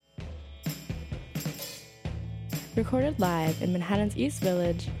Recorded live in Manhattan's East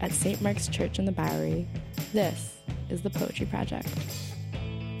Village at St. Mark's Church in the Bowery, this is The Poetry Project.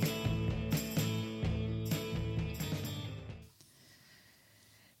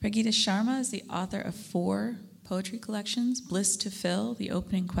 Prageeta Sharma is the author of 4 poetry collections: Bliss to Fill, The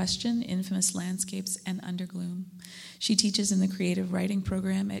Opening Question, Infamous Landscapes and Undergloom. She teaches in the creative writing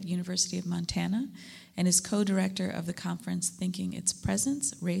program at University of Montana and is co-director of the conference Thinking Its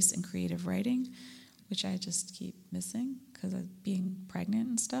Presence, Race and Creative Writing, which I just keep missing because of being pregnant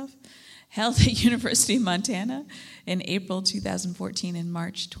and stuff, held at University of Montana in April 2014 and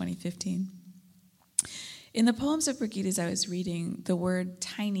March 2015. In the poems of Prageeta's I was reading, the word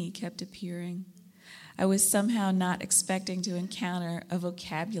tiny kept appearing. I was somehow not expecting to encounter a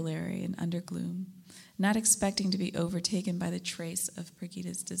vocabulary in Undergloom, not expecting to be overtaken by the trace of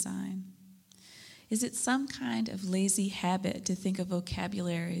Prageeta's design. Is it some kind of lazy habit to think of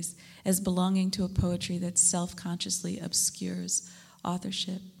vocabularies as belonging to a poetry that self-consciously obscures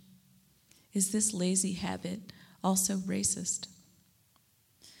authorship? Is this lazy habit also racist?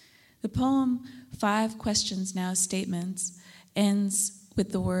 The poem 5 Questions Now Statements ends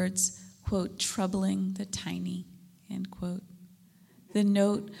with the words, quote, troubling the tiny, end quote. The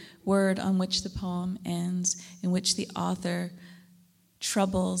note word on which the poem ends, in which the author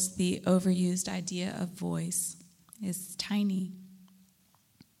troubles the overused idea of voice, is tiny.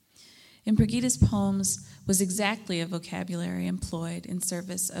 In Prageeta's poems was exactly a vocabulary employed in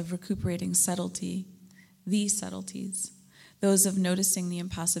service of recuperating subtlety, the subtleties, those of noticing the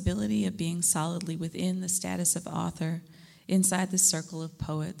impossibility of being solidly within the status of author, inside the circle of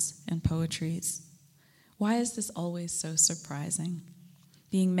poets and poetries. Why is this always so surprising?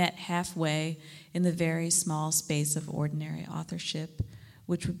 Being met halfway in the very small space of ordinary authorship,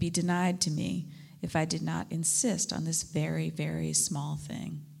 which would be denied to me if I did not insist on this very, very small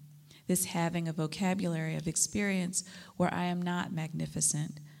thing. This having a vocabulary of experience where I am not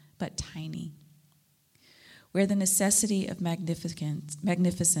magnificent, but tiny. Where the necessity of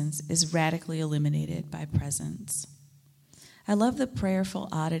magnificence is radically eliminated by presence. I love the prayerful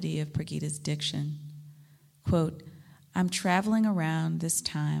oddity of Prageeta's diction. Quote, I'm traveling around this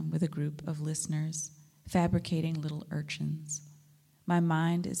time with a group of listeners, fabricating little urchins. My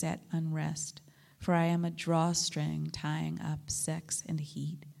mind is at unrest, for I am a drawstring tying up sex and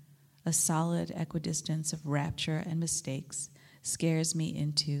heat. A solid equidistance of rapture and mistakes scares me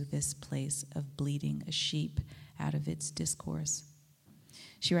into this place of bleeding a sheep out of its discourse.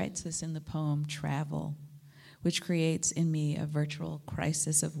 She writes this in the poem Travel, which creates in me a virtual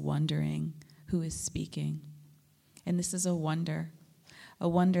crisis of wondering who is speaking. And this is a wonder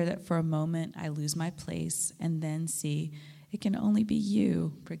that for a moment I lose my place and then see it can only be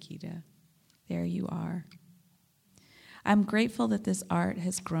you, Prageeta. There you are. I'm grateful that this art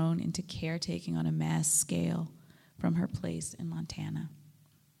has grown into caretaking on a mass scale from her place in Montana.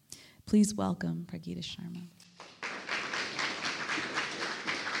 Please welcome Prageeta Sharma.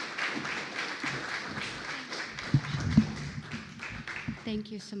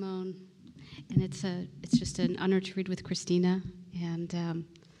 Thank you, Simone. And it's just an honor to read with Cristina, and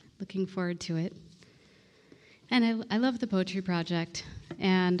looking forward to it. And I love the Poetry Project,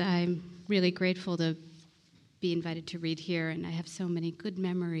 and I'm really grateful to be invited to read here. And I have so many good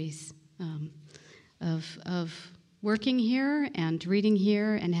memories of working here and reading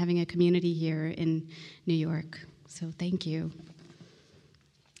here and having a community here in New York. So thank you.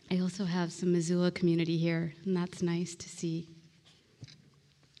 I also have some Missoula community here, and that's nice to see.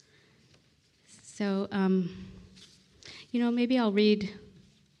 So, maybe I'll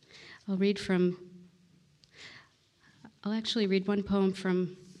actually read one poem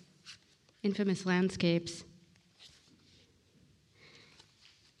from Infamous Landscapes,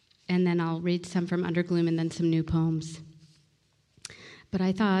 and then I'll read some from Undergloom and then some new poems. But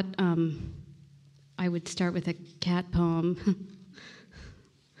I thought I would start with a cat poem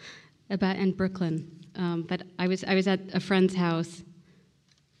in Brooklyn. But I was at a friend's house,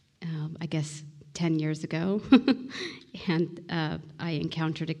 I guess 10 years ago, and I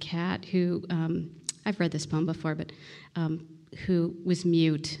encountered a cat who, I've read this poem before, but who was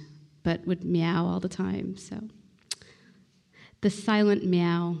mute, but would meow all the time. So, the silent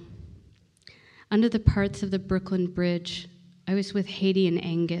meow. Under the parts of the Brooklyn Bridge, I was with Haiti and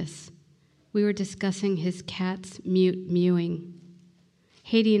Angus. We were discussing his cat's mute mewing.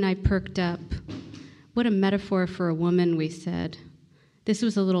 Haiti and I perked up. What a metaphor for a woman, we said. This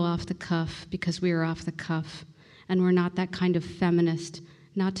was a little off the cuff because we were off the cuff, and we're not that kind of feminist,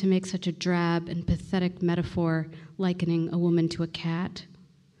 not to make such a drab and pathetic metaphor likening a woman to a cat.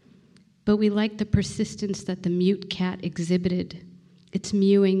 But we liked the persistence that the mute cat exhibited, its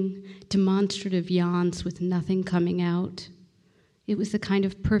mewing, demonstrative yawns with nothing coming out. It was the kind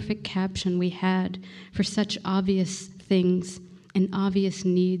of perfect caption we had for such obvious things and obvious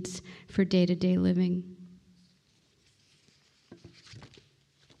needs for day-to-day living.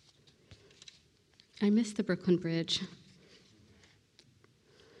 I miss the Brooklyn Bridge.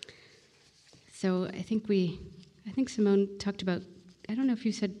 So I think Simone talked about, I don't know if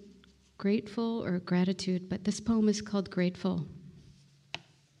you said grateful or gratitude, but this poem is called Grateful.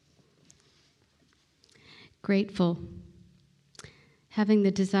 Grateful. Having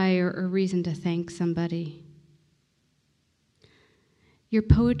the desire or reason to thank somebody. Your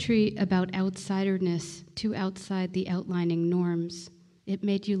poetry about outsiderness, too outside the outlining norms, it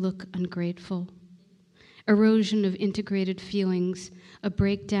made you look ungrateful. Erosion of integrated feelings, a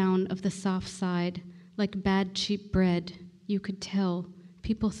breakdown of the soft side, like bad cheap bread. You could tell.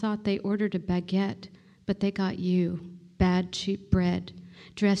 People thought they ordered a baguette, but they got you, bad cheap bread,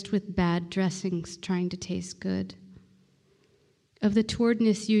 dressed with bad dressings, trying to taste good. Of the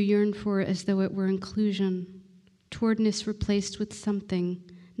towardness you yearn for as though it were inclusion, towardness replaced with something,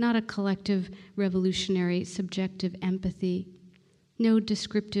 not a collective, revolutionary, subjective empathy, no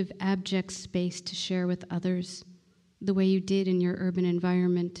descriptive, abject space to share with others, the way you did in your urban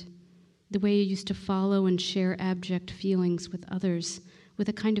environment, the way you used to follow and share abject feelings with others, with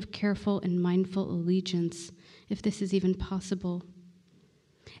a kind of careful and mindful allegiance, if this is even possible.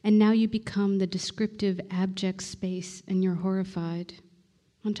 And now you become the descriptive, abject space, and you're horrified.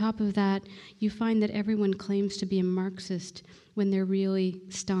 On top of that, you find that everyone claims to be a Marxist when they're really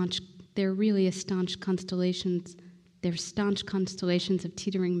staunch constellations. They're staunch constellations of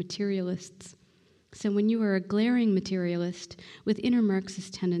teetering materialists. So when you are a glaring materialist with inner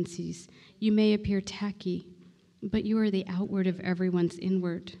Marxist tendencies, you may appear tacky, but you are the outward of everyone's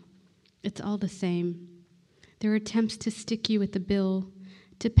inward. It's all the same. There are attempts to stick you with the bill,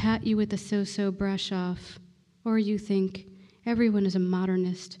 to pat you with a so-so brush off, or you think everyone is a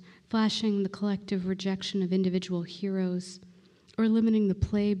modernist, flashing the collective rejection of individual heroes, or limiting the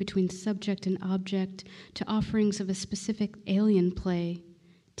play between subject and object to offerings of a specific alien play,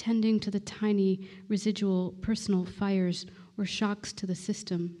 tending to the tiny residual personal fires or shocks to the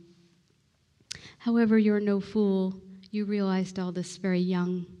system. However, you're no fool. You realized all this very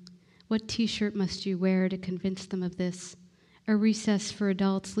young. What t-shirt must you wear to convince them of this? A recess for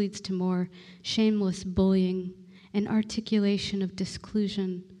adults leads to more shameless bullying, an articulation of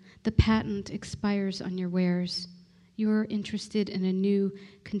disclusion. The patent expires on your wares. You're interested in a new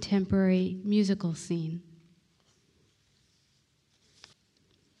contemporary musical scene.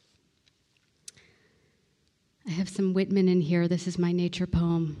 I have some Whitman in here. This is my nature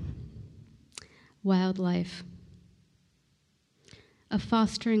poem. Wildlife. A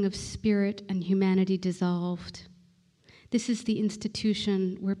fostering of spirit and humanity dissolved. This is the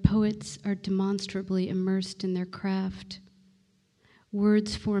institution where poets are demonstrably immersed in their craft.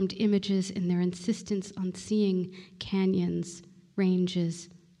 Words formed images in their insistence on seeing canyons, ranges,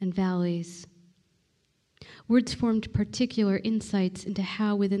 and valleys. Words formed particular insights into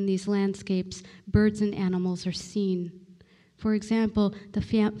how within these landscapes birds and animals are seen. For example, the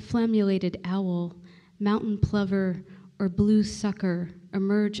flammulated owl, mountain plover, or blue sucker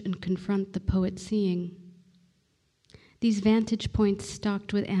emerge and confront the poet seeing. These vantage points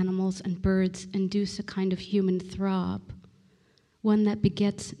stocked with animals and birds induce a kind of human throb, one that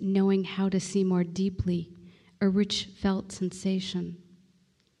begets knowing how to see more deeply, a rich felt sensation.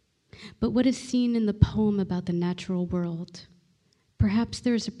 But what is seen in the poem about the natural world? Perhaps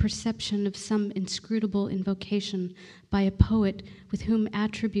there is a perception of some inscrutable invocation by a poet with whom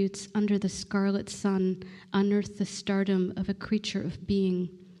attributes under the scarlet sun unearth the stardom of a creature of being,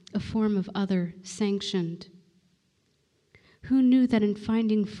 a form of other, sanctioned. Who knew that in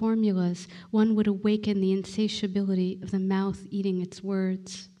finding formulas, one would awaken the insatiability of the mouth eating its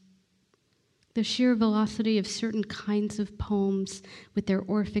words? The sheer velocity of certain kinds of poems with their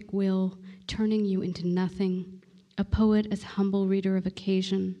Orphic will, turning you into nothing, a poet as humble reader of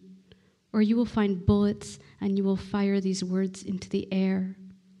occasion. Or you will find bullets and you will fire these words into the air.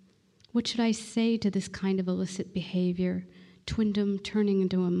 What should I say to this kind of illicit behavior? Twindom turning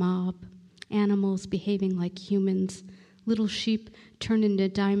into a mob, animals behaving like humans, little sheep turned into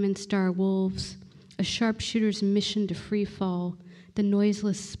diamond star wolves, a sharpshooter's mission to free fall. The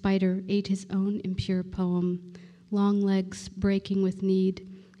noiseless spider ate his own impure poem, long legs breaking with need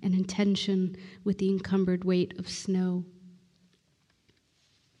and intention with the encumbered weight of snow.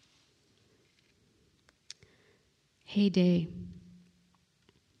 Heyday.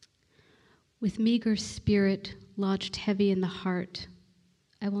 With meager spirit lodged heavy in the heart,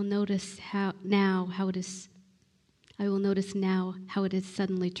 I will notice how it is I will notice now how it has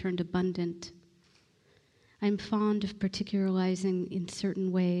suddenly turned abundant. I'm fond of particularizing in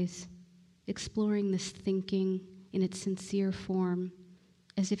certain ways, exploring this thinking in its sincere form,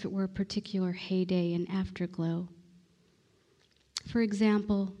 as if it were a particular heyday and afterglow. For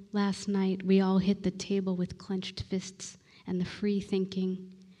example, last night we all hit the table with clenched fists and the free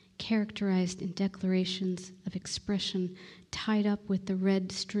thinking, characterized in declarations of expression tied up with the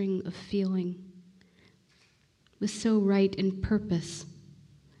red string of feeling, was so right in purpose.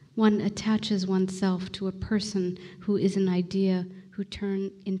 One attaches oneself to a person who is an idea, who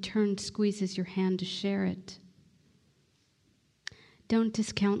in turn squeezes your hand to share it. Don't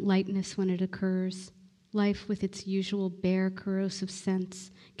discount lightness when it occurs. Life with its usual bare, corrosive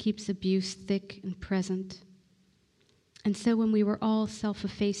sense keeps abuse thick and present. And so when we were all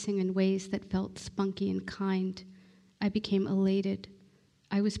self-effacing in ways that felt spunky and kind, I became elated.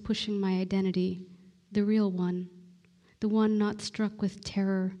 I was pushing my identity, the real one, the one not struck with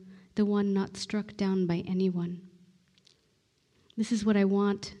terror, the one not struck down by anyone. This is what I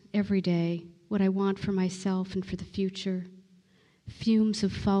want every day, what I want for myself and for the future. Fumes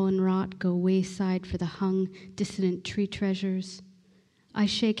of fallen rot go wayside for the hung, dissident tree treasures. I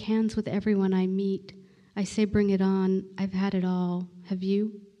shake hands with everyone I meet. I say, bring it on. I've had it all. Have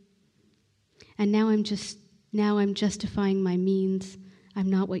you? And now I'm justifying my means. I'm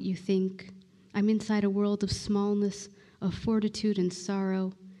not what you think. I'm inside a world of smallness, of fortitude and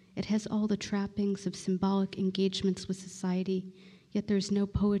sorrow. It has all the trappings of symbolic engagements with society, yet there's no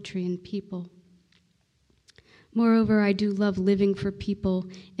poetry in people. Moreover, I do love living for people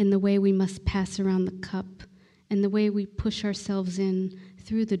in the way we must pass around the cup, and the way we push ourselves in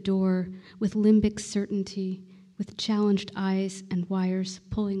through the door with limbic certainty, with challenged eyes and wires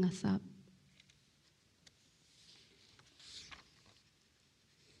pulling us up.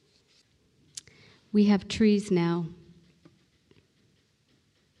 We have trees now,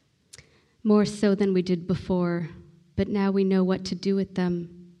 more so than we did before, but now we know what to do with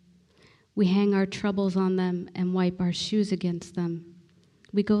them. We hang our troubles on them and wipe our shoes against them.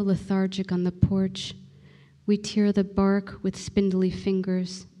 We go lethargic on the porch. We tear the bark with spindly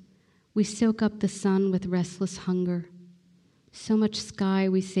fingers. We soak up the sun with restless hunger. So much sky,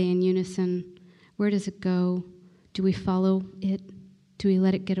 we say in unison. Where does it go? Do we follow it? Do we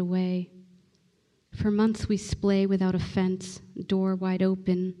let it get away? For months we splay without a fence, door wide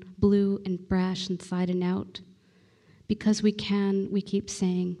open, blue and brash inside and out. Because we can, we keep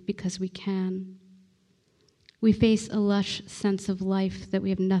saying, because we can. We face a lush sense of life that we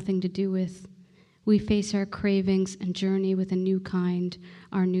have nothing to do with. We face our cravings and journey with a new kind,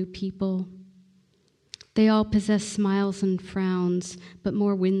 our new people. They all possess smiles and frowns, but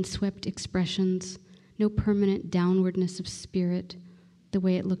more windswept expressions, no permanent downwardness of spirit, the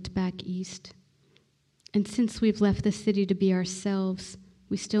way it looked back east. And since we've left the city to be ourselves,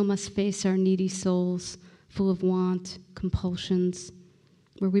 we still must face our needy souls, full of want, compulsions.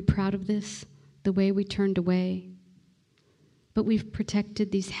 Were we proud of this, the way we turned away? But we've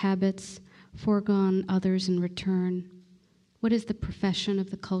protected these habits, foregone others in return. What is the profession of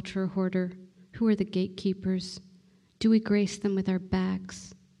the culture hoarder? Who are the gatekeepers? Do we grace them with our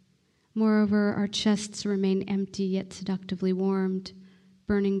backs? Moreover, our chests remain empty yet seductively warmed,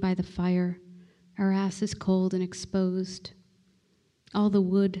 burning by the fire, our asses cold and exposed. All the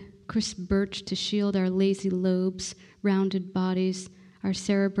wood, crisp birch to shield our lazy lobes, rounded bodies, our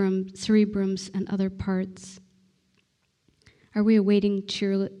cerebrums and other parts. Are we awaiting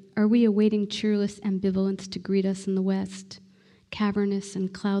cheerless ambivalence to greet us in the West, cavernous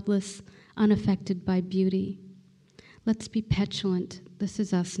and cloudless, unaffected by beauty? Let's be petulant. This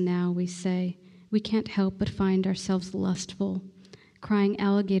is us now, we say. We can't help but find ourselves lustful, crying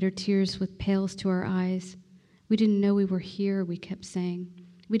alligator tears with pails to our eyes. We didn't know we were here, we kept saying.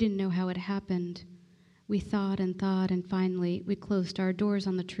 We didn't know how it happened. We thought, and finally we closed our doors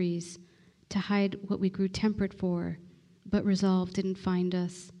on the trees to hide what we grew temperate for, but resolve didn't find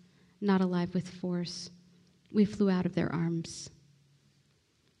us, not alive with force. We flew out of their arms.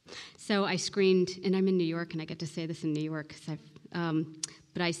 So I screened, and I'm in New York, and I get to say this in New York,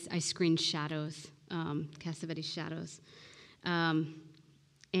 but I screened Shadows, Cassavetes Shadows.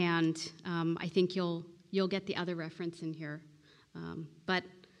 And I think you'll get the other reference in here. But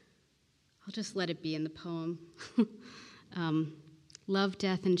I'll just let it be in the poem. Love,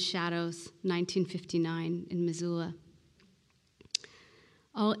 Death, and Shadows, 1959, in Missoula.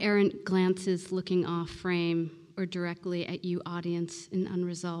 All errant glances looking off frame or directly at you, audience, in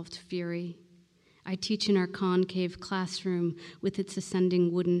unresolved fury. I teach in our concave classroom with its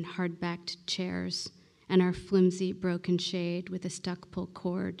ascending wooden hard-backed chairs and our flimsy broken shade with a stuck pull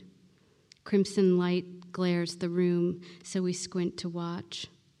cord. Crimson light glares the room, so we squint to watch.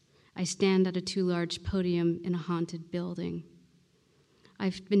 I stand at a too large podium in a haunted building.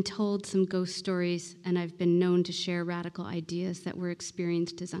 I've been told some ghost stories, and I've been known to share radical ideas that were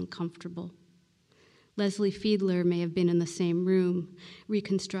experienced as uncomfortable. Leslie Fiedler may have been in the same room,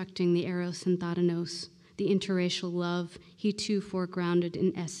 reconstructing the Eros and Thanatos, the interracial love he too foregrounded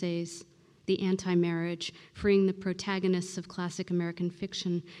in essays, the anti-marriage, freeing the protagonists of classic American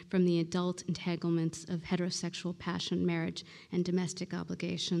fiction from the adult entanglements of heterosexual passion, marriage, and domestic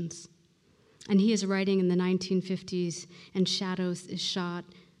obligations. And he is writing in the 1950s, and Shadows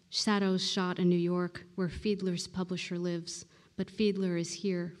shot in New York, where Fiedler's publisher lives, but Fiedler is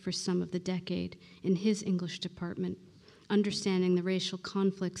here for some of the decade in his English department, understanding the racial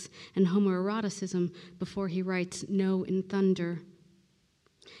conflicts and homoeroticism before he writes No in Thunder.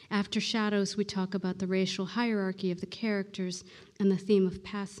 After Shadows, we talk about the racial hierarchy of the characters and the theme of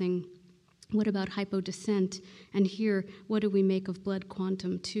passing. What about hypodescent? And here, what do we make of Blood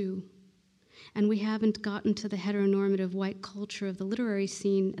Quantum, too? And we haven't gotten to the heteronormative white culture of the literary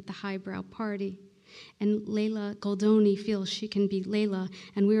scene at the highbrow party. And Leila Goldoni feels she can be Leila,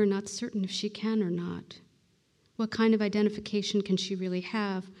 and we are not certain if she can or not. What kind of identification can she really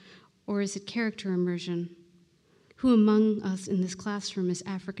have, or is it character immersion? Who among us in this classroom is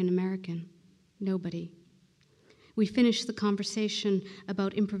African American? Nobody. We finish the conversation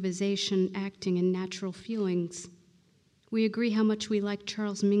about improvisation, acting, and natural feelings. We agree how much we like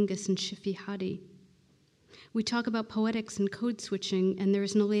Charles Mingus and Shifi Hadi. We talk about poetics and code switching, and there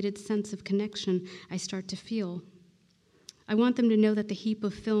is an elated sense of connection I start to feel. I want them to know that the heap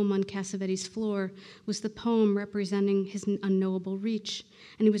of film on Cassavetes' floor was the poem representing his unknowable reach,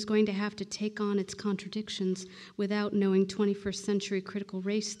 and he was going to have to take on its contradictions without knowing 21st century critical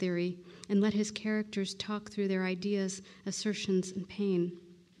race theory and let his characters talk through their ideas, assertions, and pain.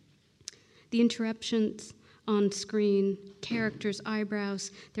 The interruptions on screen, characters'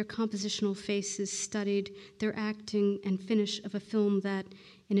 eyebrows, their compositional faces studied, their acting and finish of a film that,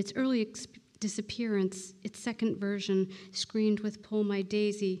 in its early disappearance, its second version, screened with Pull My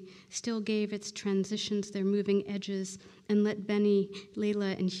Daisy, still gave its transitions their moving edges and let Benny,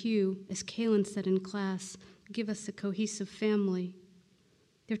 Layla, and Hugh, as Kaylin said in class, give us a cohesive family.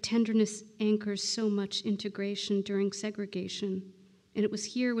 Their tenderness anchors so much integration during segregation. And it was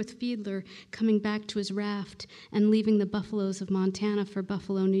here with Fiedler coming back to his raft and leaving the buffaloes of Montana for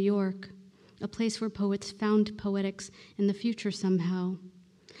Buffalo, New York, a place where poets found poetics in the future somehow.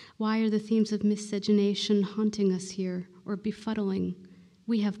 Why are the themes of miscegenation haunting us here or befuddling?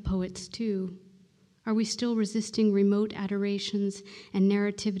 We have poets too. Are we still resisting remote adorations and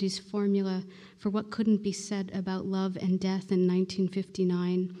narrativity's formula for what couldn't be said about love and death in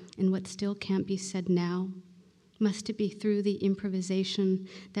 1959 and what still can't be said now? Must it be through the improvisation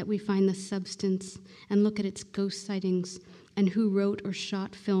that we find the substance and look at its ghost sightings and who wrote or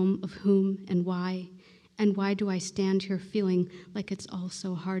shot film of whom and why? And why do I stand here feeling like it's all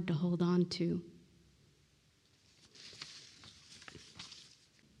so hard to hold on to?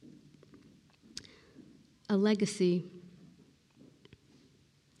 A legacy.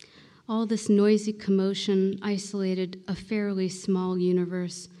 All this noisy commotion isolated a fairly small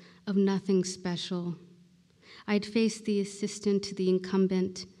universe of nothing special. I'd faced the assistant to the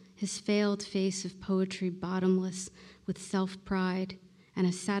incumbent, his failed face of poetry bottomless with self-pride and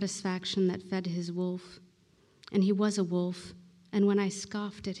a satisfaction that fed his wolf. And he was a wolf, and when I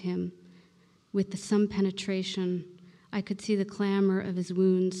scoffed at him with some penetration, I could see the clamor of his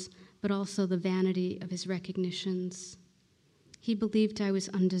wounds, but also the vanity of his recognitions. He believed I was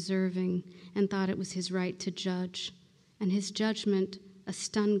undeserving and thought it was his right to judge, and his judgment, a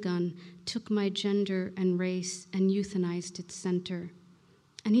stun gun, took my gender and race and euthanized its center.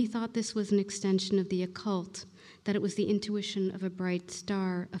 And he thought this was an extension of the occult, that it was the intuition of a bright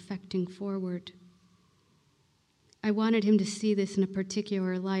star affecting forward. I wanted him to see this in a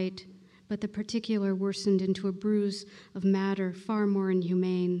particular light, but the particular worsened into a bruise of matter far more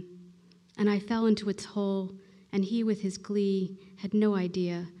inhumane. And I fell into its hole, and he, with his glee, had no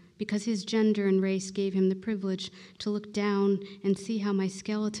idea, because his gender and race gave him the privilege to look down and see how my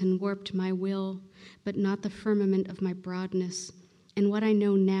skeleton warped my will, but not the firmament of my broadness, and what I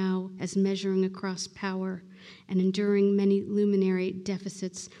know now as measuring across power and enduring many luminary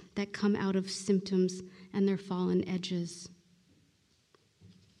deficits that come out of symptoms and their fallen edges.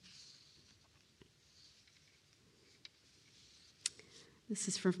 This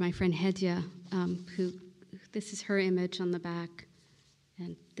is from my friend Hedya, this is her image on the back,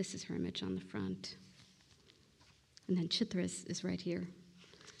 and this is her image on the front. And then Chitra is right here.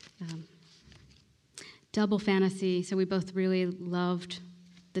 Double Fantasy, so we both really loved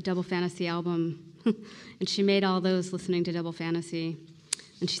the Double Fantasy album. And she made all those listening to Double Fantasy.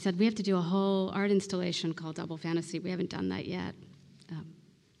 And she said, we have to do a whole art installation called Double Fantasy. We haven't done that yet.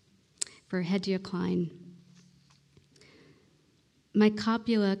 For Hedja Klein. My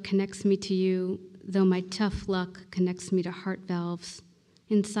copula connects me to you, though my tough luck connects me to heart valves.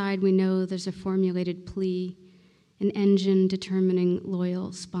 Inside we know there's a formulated plea, an engine determining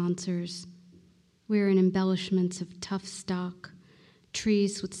loyal sponsors. We're in embellishments of tough stock,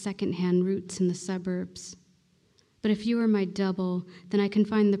 trees with secondhand roots in the suburbs. But if you are my double, then I can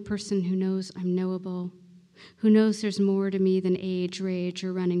find the person who knows I'm knowable, who knows there's more to me than age, rage,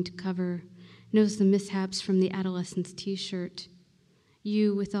 or running to cover, knows the mishaps from the adolescent's t-shirt.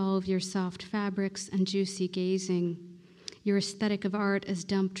 You with all of your soft fabrics and juicy gazing, your aesthetic of art as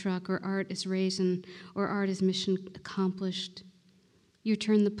dump truck or art as raisin or art as mission accomplished. You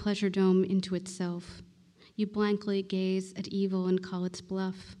turn the pleasure dome into itself. You blankly gaze at evil and call its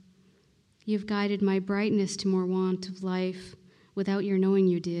bluff. You've guided my brightness to more want of life without your knowing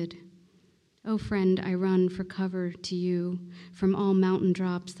you did. Oh, friend, I run for cover to you from all mountain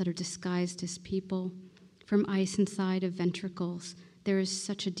drops that are disguised as people, from ice inside of ventricles. There is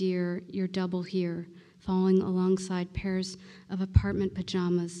such a deer, your double here, falling alongside pairs of apartment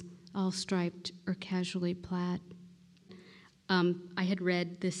pajamas, all striped or casually plaid. I had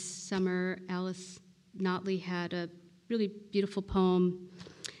read this summer, Alice Notley had a really beautiful poem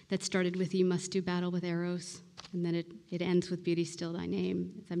that started with "You must do battle with arrows," and then it ends with "Beauty still thy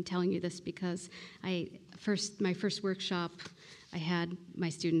name." I'm telling you this because my first workshop, I had my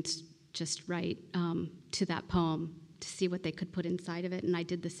students just write to that poem to see what they could put inside of it, and I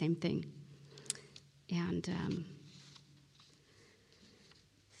did the same thing. And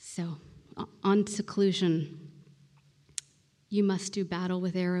so, on seclusion, you must do battle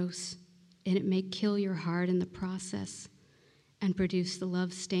with arrows, and it may kill your heart in the process and produce the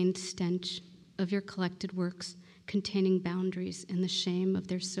love-stained stench of your collected works containing boundaries and the shame of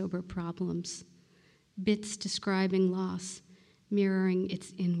their sober problems, bits describing loss, mirroring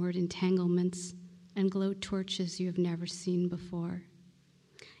its inward entanglements, and glow torches you have never seen before.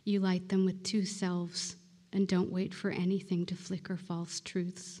 You light them with two selves and don't wait for anything to flicker false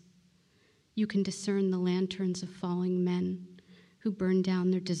truths. You can discern the lanterns of falling men who burn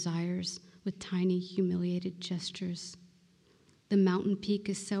down their desires with tiny, humiliated gestures. The mountain peak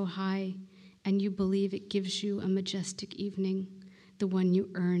is so high, and you believe it gives you a majestic evening, the one you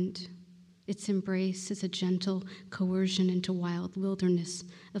earned. Its embrace is a gentle coercion into wild wilderness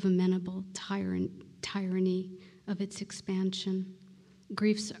of amenable tyranny of its expansion.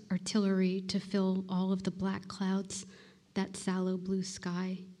 Grief's artillery to fill all of the black clouds, that sallow blue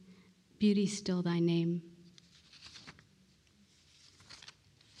sky. Beauty still thy name.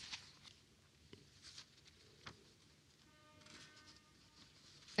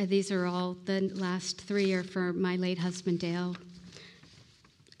 These are all, the last three are for my late husband, Dale,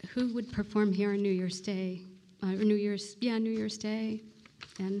 who would perform here on New Year's Day, New Year's Day.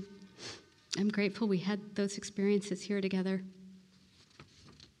 And I'm grateful we had those experiences here together.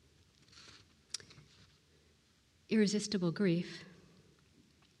 Irresistible grief.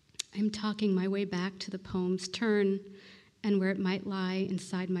 I'm talking my way back to the poem's turn and where it might lie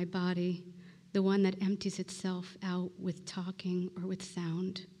inside my body, the one that empties itself out with talking or with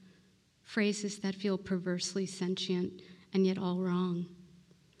sound. Phrases that feel perversely sentient and yet all wrong.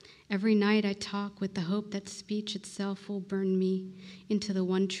 Every night I talk with the hope that speech itself will burn me into the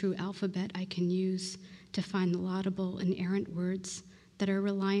one true alphabet I can use to find the laudable and errant words that are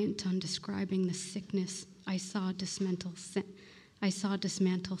reliant on describing the sickness I saw dismantle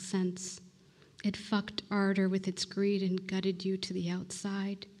sense. It fucked ardor with its greed and gutted you to the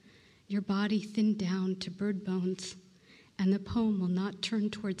outside. Your body thinned down to bird bones, and the poem will not turn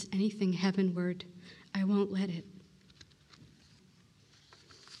towards anything heavenward. I won't let it.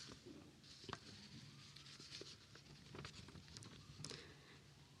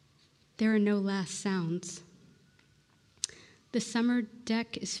 There are no last sounds. The summer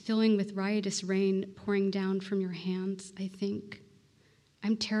deck is filling with riotous rain pouring down from your hands, I think.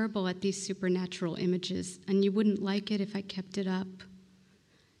 I'm terrible at these supernatural images, and you wouldn't like it if I kept it up.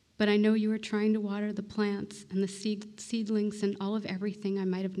 But I know you are trying to water the plants and the seedlings and all of everything I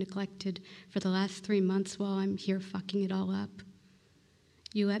might have neglected for the last 3 months while I'm here fucking it all up.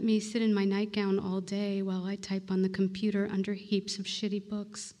 You let me sit in my nightgown all day while I type on the computer under heaps of shitty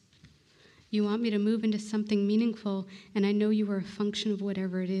books. You want me to move into something meaningful, and I know you are a function of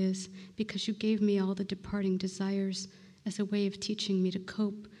whatever it is, because you gave me all the departing desires as a way of teaching me to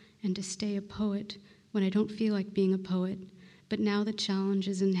cope and to stay a poet when I don't feel like being a poet. But now the challenge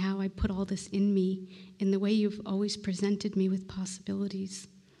is in how I put all this in me, in the way you've always presented me with possibilities.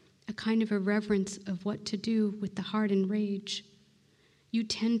 a kind of irreverence of what to do with the heart and rage. You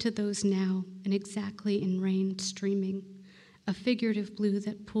tend to those now, and exactly in rain streaming, a figurative blue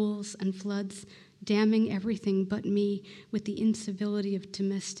that pools and floods, damning everything but me with the incivility of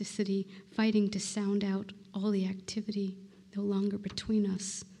domesticity, fighting to sound out all the activity no longer between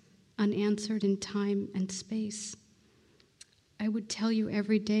us, unanswered in time and space. I would tell you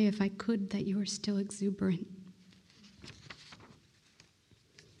every day if I could that you are still exuberant.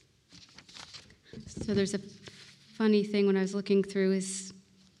 So there's a funny thing when I was looking through is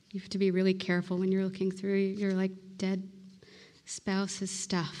you have to be really careful when you're looking through your like dead spouse's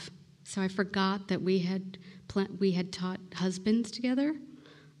stuff. So I forgot that we had taught husbands together,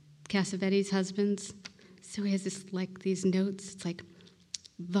 Cassavetes's husbands. So he has these notes. It's like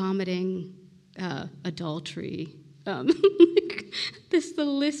vomiting, adultery. This the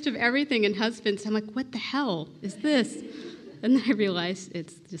list of everything in husbands. I'm like, what the hell is this? And then I realized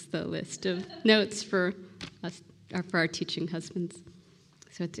it's just the list of notes for us, for our teaching husbands.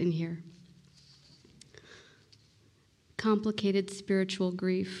 So it's in here. Complicated spiritual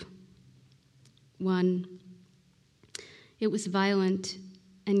grief. 1. It was violent,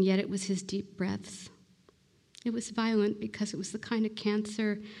 and yet it was his deep breaths. It was violent because it was the kind of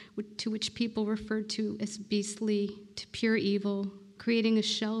cancer to which people referred to as beastly, to pure evil, creating a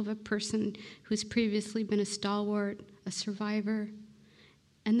shell of a person who's previously been a stalwart, a survivor,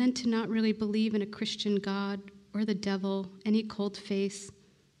 and then to not really believe in a Christian God or the devil, any cold face.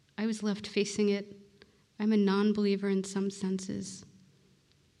 I was left facing it. I'm a non-believer in some senses.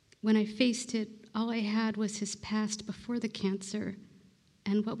 When I faced it, all I had was his past before the cancer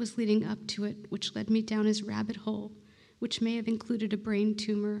and what was leading up to it, which led me down his rabbit hole, which may have included a brain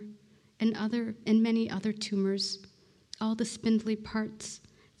tumor and many other tumors, all the spindly parts,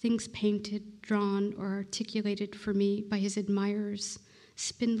 things painted, drawn, or articulated for me by his admirers,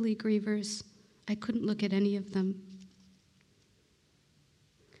 spindly grievers. I couldn't look at any of them.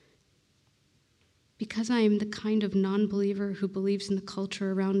 Because I am the kind of non-believer who believes in the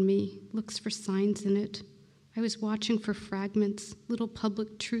culture around me, looks for signs in it, I was watching for fragments, little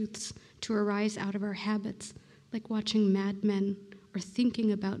public truths to arise out of our habits, like watching Mad Men or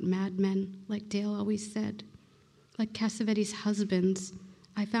thinking about Mad Men, like Dale always said. Like Cassavetes's husbands,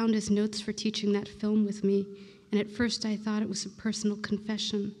 I found his notes for teaching that film with me, and at first I thought it was a personal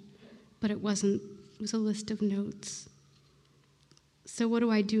confession, but it wasn't. It was a list of notes. So what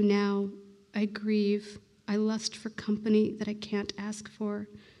do I do now? I grieve. I lust for company that I can't ask for.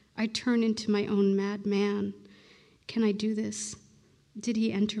 I turn into my own madman. Can I do this? Did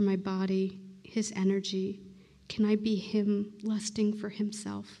he enter my body, his energy? Can I be him lusting for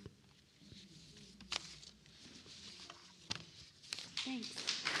himself? Thanks.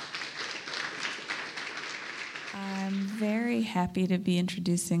 I'm very happy to be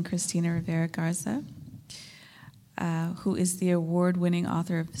introducing Cristina Rivera-Garza, who is the award-winning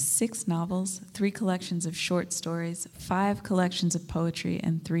author of 6 novels, 3 collections of short stories, 5 collections of poetry,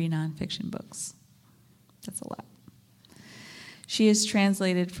 and 3 nonfiction books. That's a lot. She has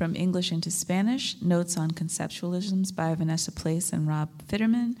translated from English into Spanish, Notes on Conceptualisms by Vanessa and Rob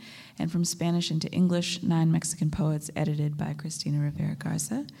Fitterman, and from Spanish into English, 9 Mexican Poets, edited by Cristina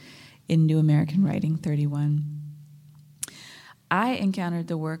Rivera-Garza in New American Writing 31. I encountered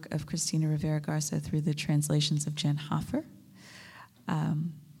the work of Cristina Rivera-Garza through the translations of Jen Hoffer,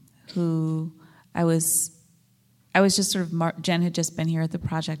 who I was just sort of, Jen had just been here at the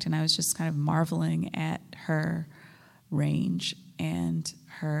project, and I was just kind of marveling at her range and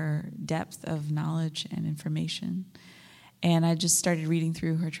her depth of knowledge and information. And I just started reading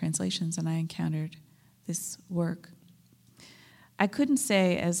through her translations, and I encountered this work. I couldn't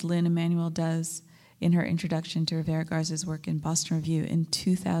say, as Lynn Emanuel does in her introduction to Rivera-Garza's work in Boston Review in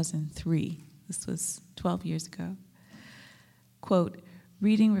 2003, this was 12 years ago, quote,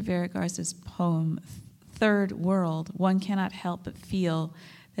 reading Rivera-Garza's poem, Third World, one cannot help but feel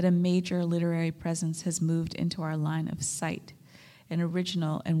that a major literary presence has moved into our line of sight. An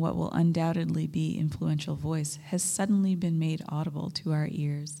original and what will undoubtedly be influential voice has suddenly been made audible to our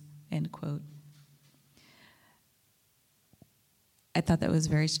ears, end quote. I thought that was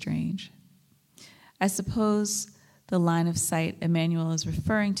very strange. I suppose the line of sight Emmanuel is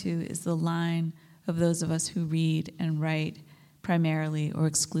referring to is the line of those of us who read and write primarily or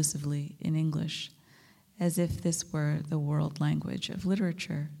exclusively in English, as if this were the world language of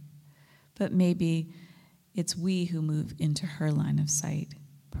literature. But maybe it's we who move into her line of sight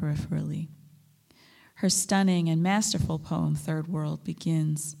peripherally. Her stunning and masterful poem, Third World,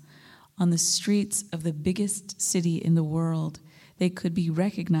 begins, on the streets of the biggest city in the world, they could be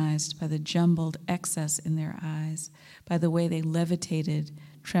recognized by the jumbled excess in their eyes, by the way they levitated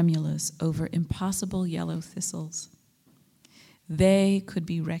tremulous over impossible yellow thistles. They could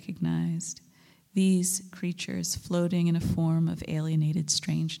be recognized, these creatures floating in a form of alienated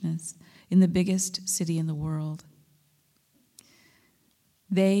strangeness in the biggest city in the world.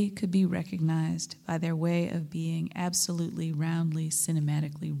 They could be recognized by their way of being absolutely, roundly,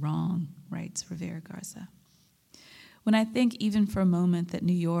 cinematically wrong, writes Rivera-Garza. When I think even for a moment that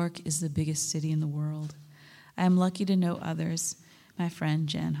New York is the biggest city in the world, I am lucky to know others, my friend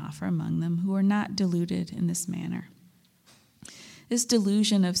Jen Hoffer among them, who are not deluded in this manner. This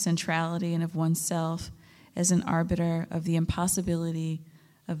delusion of centrality and of oneself as an arbiter of the impossibility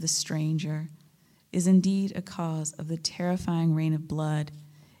of the stranger is indeed a cause of the terrifying rain of blood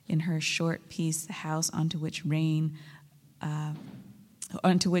in her short piece, The House onto which rained a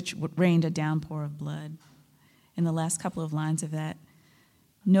downpour of blood. In the last couple of lines of that,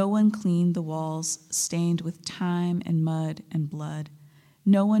 no one cleaned the walls stained with time and mud and blood.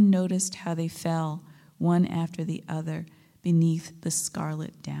 No one noticed how they fell, one after the other, beneath the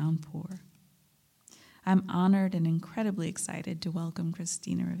scarlet downpour. I'm honored and incredibly excited to welcome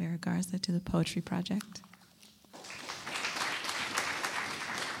Cristina Rivera-Garza to the Poetry Project.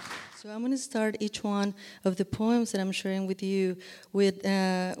 So I'm going to start each one of the poems that I'm sharing with you with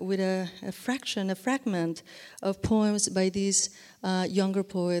a fragment of poems by these younger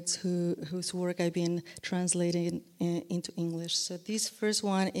poets whose work I've been translating into English. So this first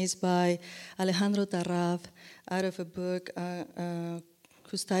one is by Alejandro Tarraf, out of a book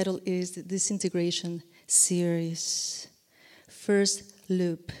whose title is The Disintegration Series. First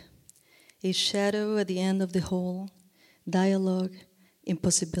loop. A shadow at the end of the hall. Dialogue.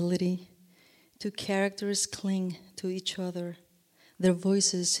 Impossibility. Two characters cling to each other. Their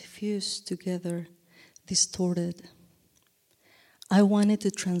voices fuse together, distorted. I wanted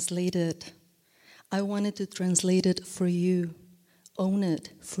to translate it. I wanted to translate it for you. Own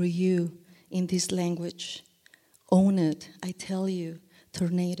it for you in this language. Own it, I tell you,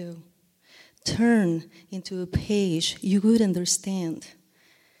 tornado. Turn into a page you would understand.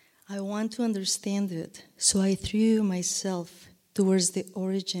 I want to understand it, so I threw myself towards the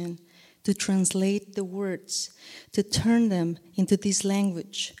origin, to translate the words, to turn them into this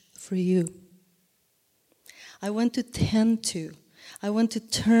language for you. I want to turn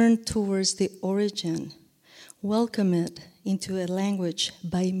towards the origin, welcome it into a language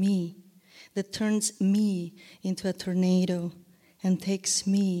by me that turns me into a tornado and takes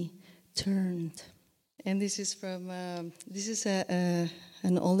me turned. And this is from,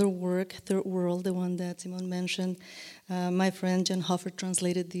 an older work, Third World, the one that Simone mentioned. My friend Jen Hoffer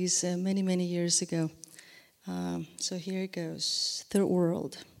translated this many, many years ago. So here it goes, Third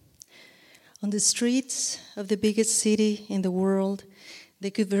World. On the streets of the biggest city in the world,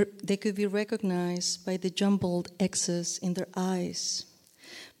 they could be recognized by the jumbled X's in their eyes,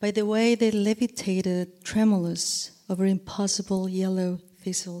 by the way they levitated tremulous over impossible yellow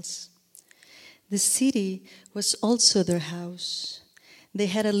thistles. The city was also their house. They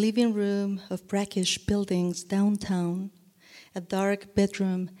had a living room of brackish buildings downtown, a dark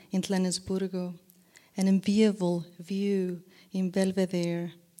bedroom in Tlanesburgo, an enviable view in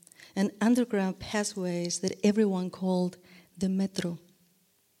Belvedere, and underground pathways that everyone called the metro.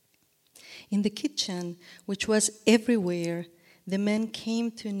 In the kitchen, which was everywhere, the men came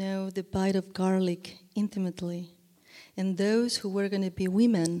to know the bite of garlic intimately, and those who were going to be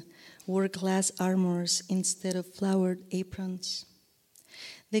women wore glass armors instead of flowered aprons.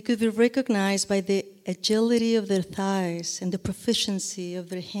 They could be recognized by the agility of their thighs and the proficiency of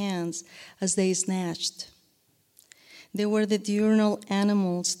their hands as they snatched. They were the diurnal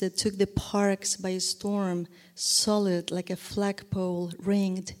animals that took the parks by storm, solid like a flagpole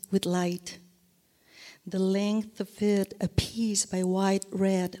ringed with light. The length of it appeased by white,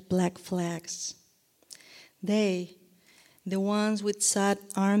 red, black flags. They, the ones with sad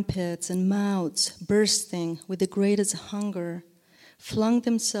armpits and mouths bursting with the greatest hunger, flung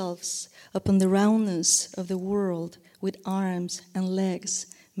themselves upon the roundness of the world with arms and legs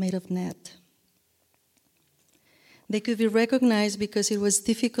made of net. They could be recognized because it was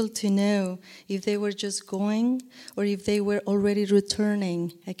difficult to know if they were just going or if they were already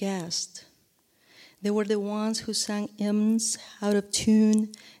returning aghast. They were the ones who sang hymns out of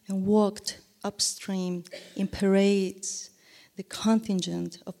tune and walked upstream in parades, the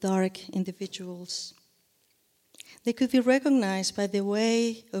contingent of dark individuals. They could be recognized by the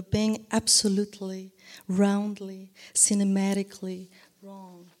way of being absolutely, roundly, cinematically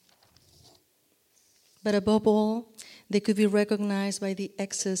wrong. But above all, they could be recognized by the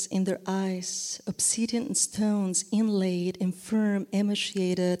X's in their eyes, obsidian stones inlaid in firm,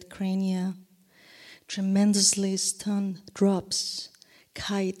 emaciated crania, tremendously stunned drops,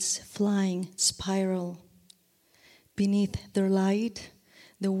 kites flying spiral. Beneath their light,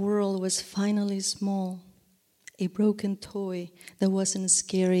 the world was finally small, a broken toy that wasn't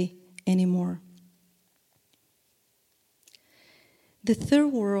scary anymore. The third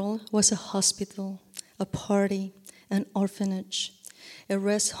world was a hospital, a party, an orphanage, a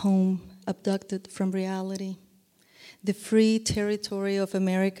rest home abducted from reality. The free territory of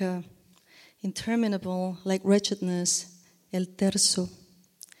America, interminable like wretchedness, el terzo,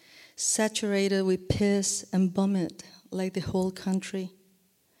 saturated with piss and vomit like the whole country.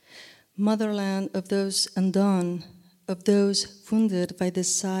 Motherland of those undone, of those wounded by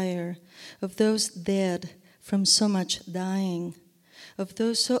desire, of those dead from so much dying, of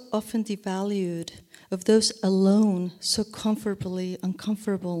those so often devalued, of those alone so comfortably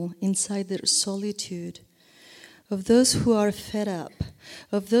uncomfortable inside their solitude, of those who are fed up,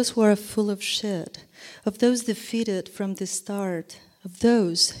 of those who are full of shit, of those defeated from the start, of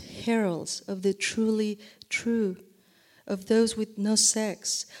those heralds of the truly true, of those with no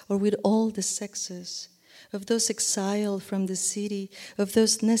sex or with all the sexes, of those exiled from the city, of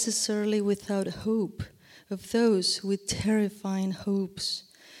those necessarily without hope, of those with terrifying hopes,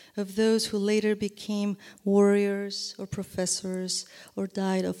 of those who later became warriors or professors or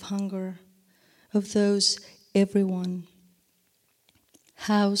died of hunger, of those everyone.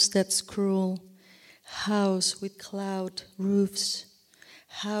 House that's cruel, house with cloud roofs,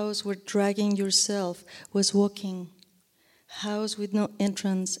 house where dragging yourself was walking, house with no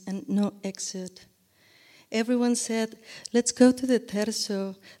entrance and no exit. Everyone said, let's go to the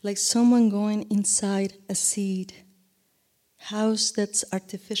terzo, like someone going inside a seed. House that's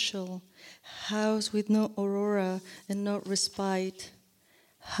artificial, house with no aurora and no respite,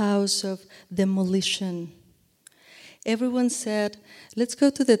 house of demolition. Everyone said, let's go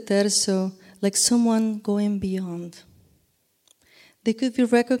to the terzo, like someone going beyond. They could be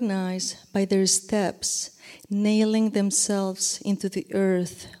recognized by their steps, nailing themselves into the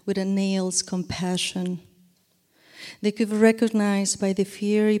earth with a nail's compassion. They could be recognized by the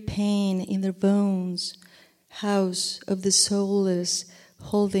fiery pain in their bones, house of the soulless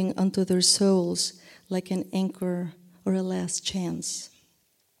holding onto their souls like an anchor or a last chance.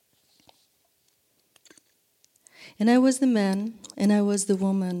 And I was the man, and I was the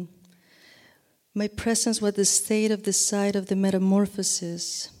woman. My presence was the state of the site of the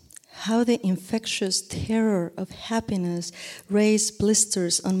metamorphosis. How the infectious terror of happiness raised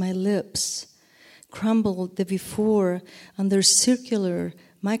blisters on my lips, crumbled the before under circular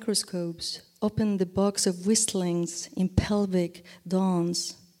microscopes, opened the box of whistlings in pelvic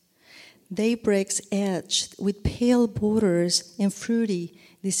dawns. Daybreaks edged with pale borders and fruity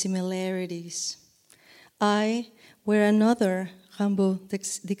dissimilarities. I were another Rambo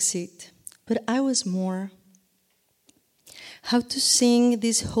Dixit, but I was more. How to sing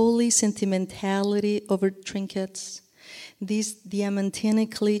this holy sentimentality over trinkets, this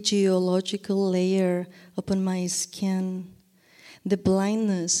diamantinically geological layer upon my skin, the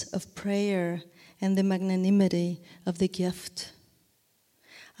blindness of prayer and the magnanimity of the gift.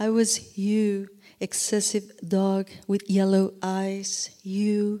 I was you, excessive dog with yellow eyes,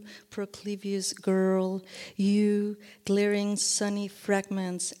 you, proclivious girl, you, glaring sunny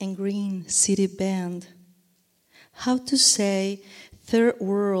fragments and green city band. How to say third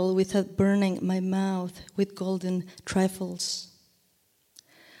world without burning my mouth with golden trifles.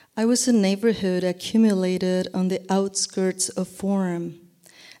 I was a neighborhood accumulated on the outskirts of form,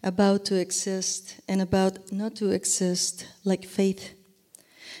 about to exist and about not to exist like faith,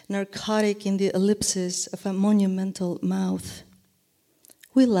 narcotic in the ellipses of a monumental mouth.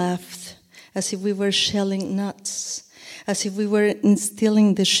 We laughed as if we were shelling nuts, as if we were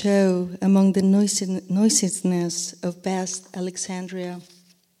instilling the show among the noisiness of vast Alexandria.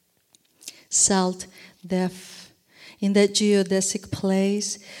 Salt, deaf, in that geodesic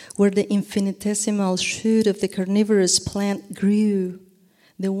place where the infinitesimal shoot of the carnivorous plant grew,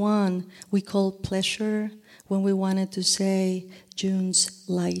 the one we called pleasure when we wanted to say June's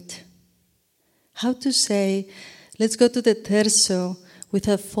light. How to say, let's go to the terzo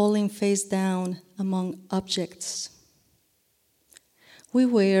without falling face down among objects. We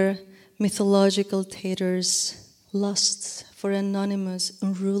were mythological taters, lusts for anonymous,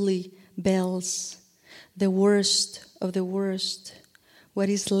 unruly bells, the worst of the worst, what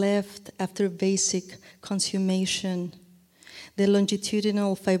is left after basic consummation, the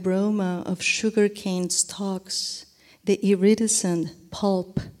longitudinal fibroma of sugarcane stalks, the iridescent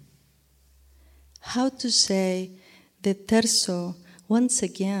pulp. How to say the terzo once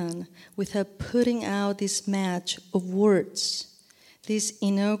again without putting out this match of words, this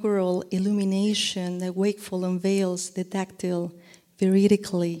inaugural illumination that wakeful unveils the dactyl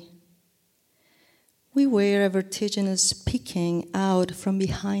veridically. We were a vertiginous peeking out from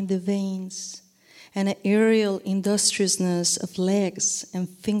behind the veins, and an aerial industriousness of legs and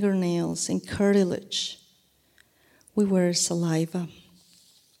fingernails and cartilage. We were saliva.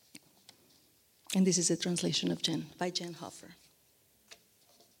 And this is a translation of Jen, by Jen Hoffer.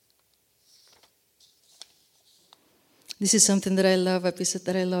 This is something that I love, a piece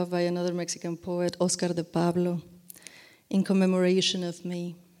that I love by another Mexican poet, Oscar de Pablo, in commemoration of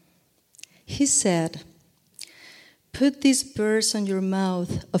me. He said, "Put these birds on your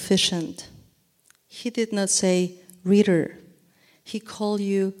mouth, officiant." He did not say, "Reader." He called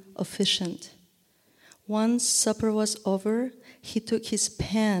you officiant. Once supper was over, he took his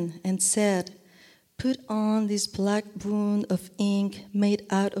pen and said, "Put on this black wound of ink made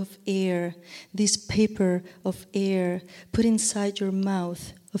out of air, this paper of air, put inside your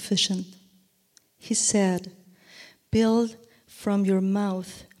mouth, officiant." He said, "Build from your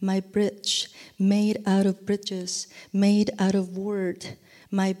mouth my bridge, made out of bridges, made out of word,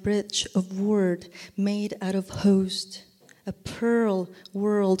 my bridge of word, made out of host, a pearl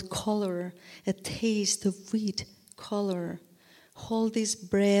world color, a taste of wheat color. Hold this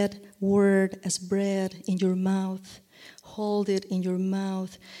bread word as bread in your mouth. Hold it in your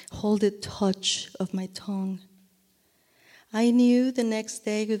mouth. Hold the touch of my tongue." I knew the next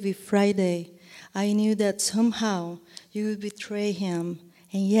day would be Friday. I knew that somehow you would betray him,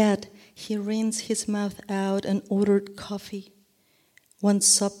 and yet he rinsed his mouth out and ordered coffee. Once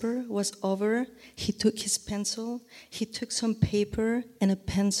supper was over, he took his pencil, he took some paper and a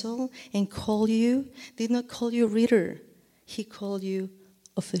pencil and did not call you reader, he called you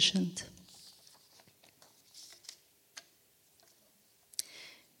officiant.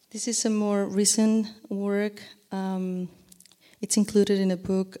 This is a more recent work. It's included in a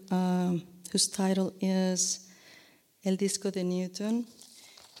book whose title is El Disco de Newton.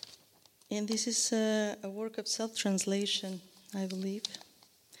 And this is a work of self-translation, I believe.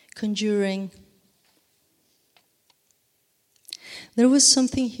 Conjuring. There was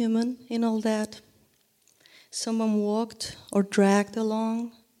something human in all that. Someone walked or dragged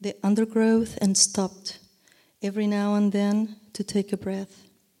along the undergrowth and stopped every now and then to take a breath.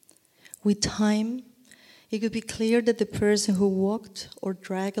 With time, it could be clear that the person who walked or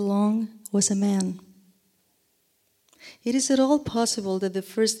dragged along was a man. It is at all possible that the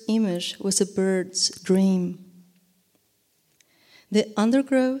first image was a bird's dream. The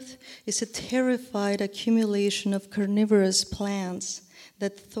undergrowth is a terrified accumulation of carnivorous plants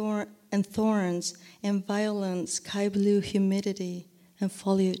that thorns and violent sky blue humidity and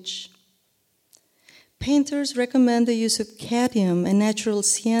foliage. Painters recommend the use of cadmium and natural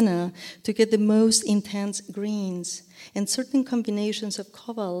sienna to get the most intense greens, and certain combinations of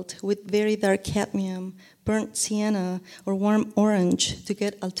cobalt with very dark cadmium, burnt sienna, or warm orange to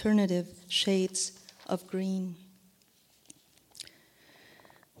get alternative shades of green.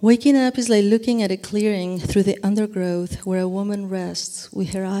 Waking up is like looking at a clearing through the undergrowth where a woman rests with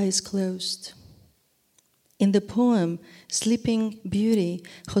her eyes closed. In the poem Sleeping Beauty,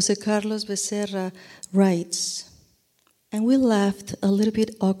 Jose Carlos Becerra writes, "And we laughed a little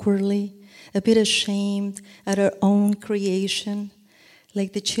bit awkwardly, a bit ashamed at our own creation,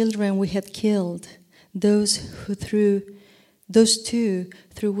 like the children we had killed, those two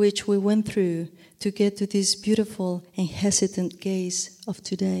through which we went through to get to this beautiful and hesitant gaze of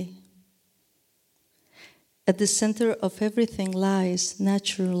today. At the center of everything lies,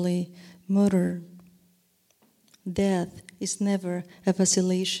 naturally, murder. Death is never a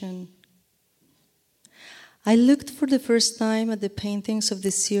vacillation." I looked for the first time at the paintings of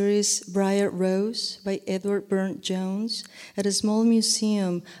the series Briar Rose by Edward Burne-Jones at a small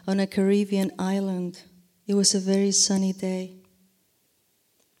museum on a Caribbean island. It was a very sunny day.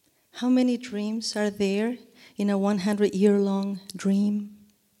 How many dreams are there in a 100-year-long dream?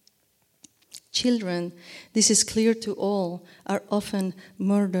 Children, this is clear to all, are often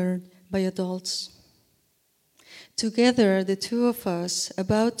murdered by adults. Together, the two of us,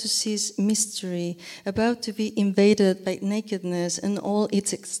 about to seize mystery, about to be invaded by nakedness and all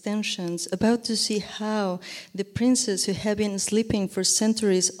its extensions, about to see how the princess who had been sleeping for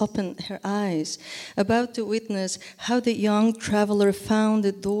centuries opened her eyes, about to witness how the young traveler found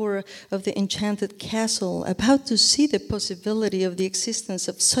the door of the enchanted castle, about to see the possibility of the existence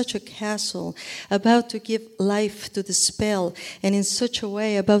of such a castle, about to give life to the spell, and in such a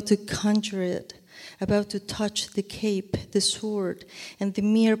way about to conjure it, about to touch the cape, the sword, and the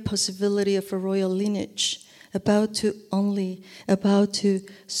mere possibility of a royal lineage, about to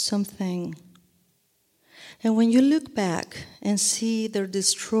something. And when you look back and see their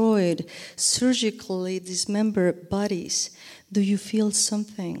destroyed, surgically dismembered bodies, Do you feel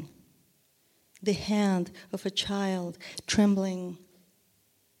something? The hand of a child trembling.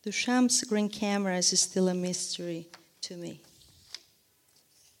 Duchamp's green cameras is still a mystery to me.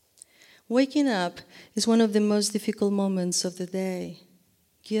 Waking up is one of the most difficult moments of the day.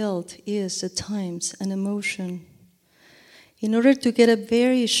 Guilt is, at times, an emotion. In order to get a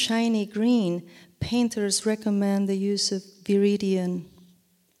very shiny green, painters recommend the use of viridian.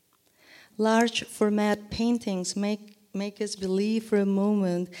 Large format paintings make us believe for a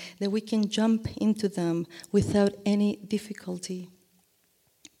moment that we can jump into them without any difficulty.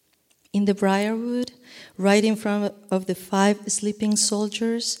 In the briarwood, right in front of the 5 sleeping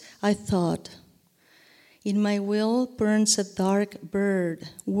soldiers, I thought, in my will burns a dark bird.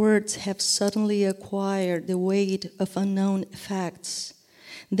 Words have suddenly acquired the weight of unknown facts.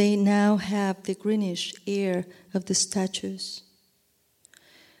 They now have the greenish air of the statues.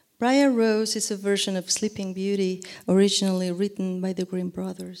 Briar Rose is a version of Sleeping Beauty originally written by the Grimm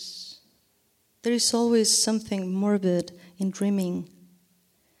brothers. There is always something morbid in dreaming.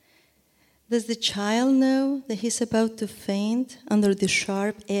 Does the child know that he's about to faint under the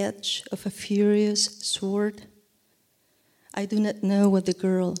sharp edge of a furious sword? I do not know what the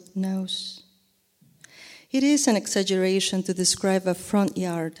girl knows. It is an exaggeration to describe a front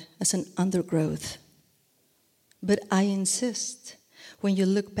yard as an undergrowth. But I insist, when you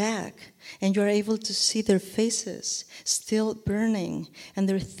look back and you are able to see their faces still burning and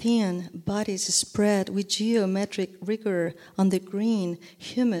their thin bodies spread with geometric rigor on the green,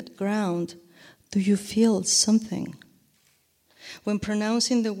 humid ground, do you feel something? When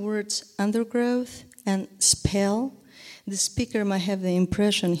pronouncing the words undergrowth and spell, the speaker might have the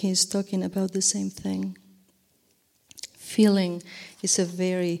impression he is talking about the same thing. Feeling is a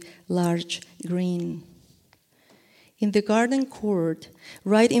very large green. In the garden court,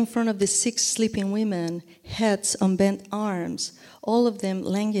 right in front of the 6 sleeping women, heads on bent arms, all of them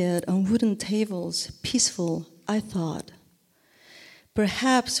languid on wooden tables, peaceful, I thought.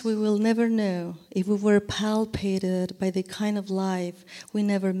 Perhaps we will never know if we were palpated by the kind of life we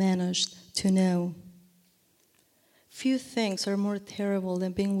never managed to know. Few things are more terrible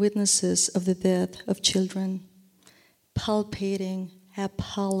than being witnesses of the death of children. Palpating,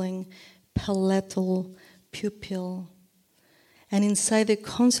 appalling, palatal, pupil. And inside the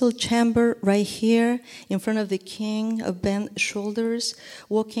council chamber, right here, in front of the king of bent shoulders,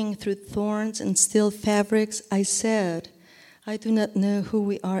 walking through thorns and steel fabrics, I said, I do not know who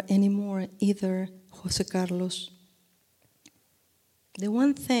we are anymore either, Jose Carlos. The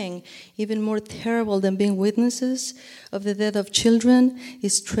one thing even more terrible than being witnesses of the death of children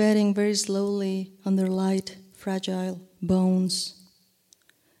is treading very slowly on their light, fragile bones.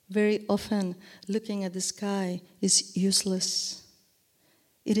 Very often, looking at the sky is useless.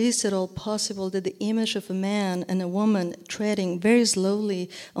 It is at all possible that the image of a man and a woman treading very slowly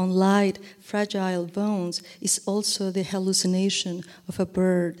on light, fragile bones is also the hallucination of a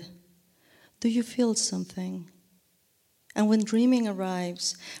bird. Do you feel something? And when dreaming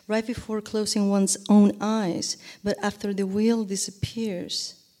arrives, right before closing one's own eyes, but after the will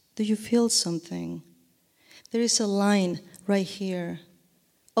disappears, do you feel something? There is a line right here.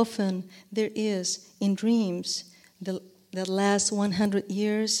 Often there is, in dreams, that last 100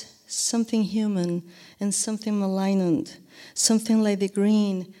 years, something human and something malignant, something like the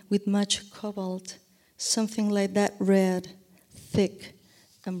green with much cobalt, something like that red, thick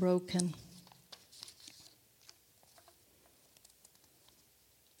and broken.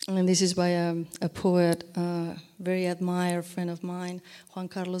 And this is by a poet, very admired friend of mine, Juan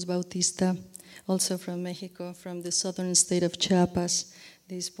Carlos Bautista, also from Mexico, from the southern state of Chiapas.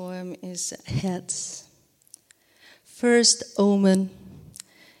 This poem is Heads. First omen.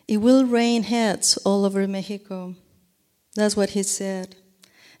 It will rain heads all over Mexico. That's what he said.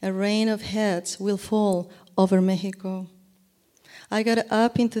 A rain of heads will fall over Mexico. I got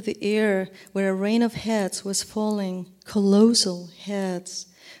up into the air where a rain of heads was falling, colossal heads.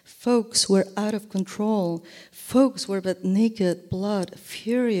 Folks were out of control. Folks were but naked, blood,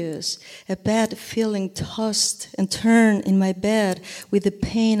 furious. A bad feeling tossed and turned in my bed with the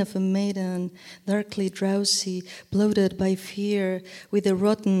pain of a maiden, darkly drowsy, bloated by fear, with the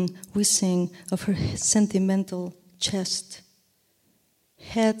rotten whizzing of her sentimental chest.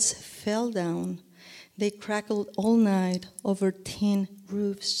 Heads fell down. They crackled all night over tin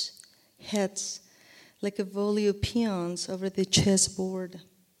roofs. Heads like a volley of peons over the chessboard.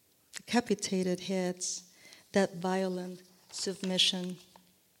 Decapitated heads, that violent submission.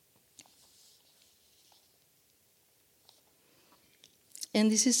 And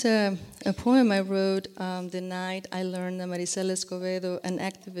this is a poem I wrote the night I learned that Marisela Escobedo, an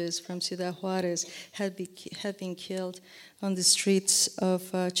activist from Ciudad Juarez, had been killed on the streets of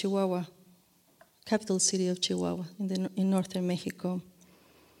Chihuahua, capital city of Chihuahua, in northern Mexico.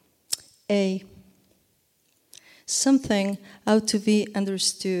 A. Something ought to be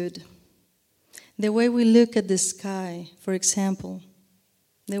understood. The way we look at the sky, for example,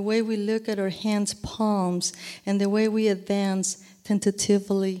 the way we look at our hands' palms, and the way we advance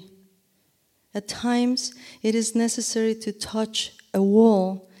tentatively. At times, it is necessary to touch a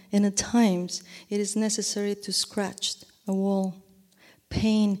wall, and at times, it is necessary to scratch a wall.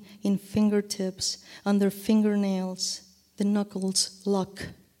 Pain in fingertips, under fingernails, the knuckles lock.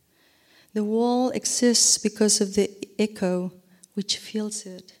 The wall exists because of the echo which feels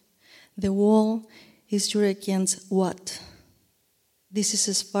it. The wall is your against what? This is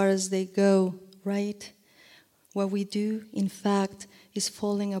as far as they go, right? What we do, in fact, is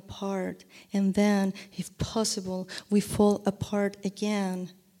falling apart. And then, if possible, we fall apart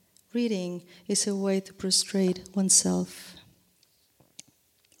again. Reading is a way to prostrate oneself.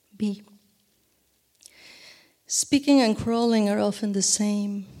 B. Speaking and crawling are often the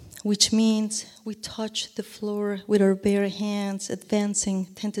same, which means we touch the floor with our bare hands, advancing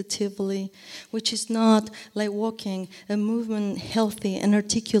tentatively, which is not like walking, a movement healthy and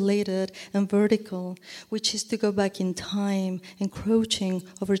articulated and vertical, which is to go back in time, encroaching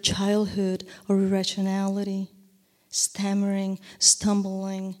over childhood or irrationality. Stammering,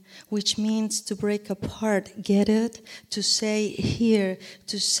 stumbling, which means to break apart, get it? To say here,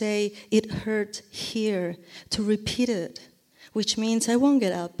 to say it hurt here, to repeat it, which means I won't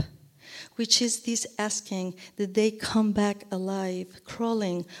get up, which is this asking that they come back alive,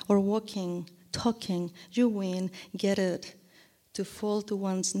 crawling or walking, talking, you win, get it. To fall to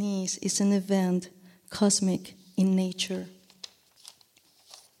one's knees is an event cosmic in nature.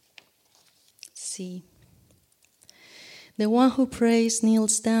 C. The one who prays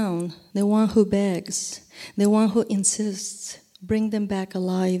kneels down, the one who begs, the one who insists, bring them back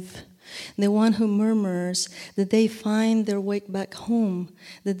alive. The one who murmurs that they find their way back home,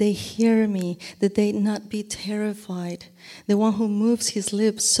 that they hear me, that they not be terrified. The one who moves his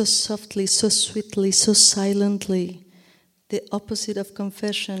lips so softly, so sweetly, so silently. The opposite of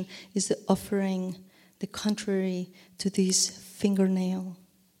confession is the offering, the contrary to this fingernail.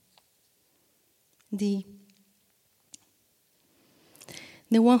 D.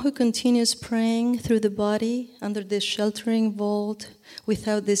 The one who continues praying through the body under the sheltering vault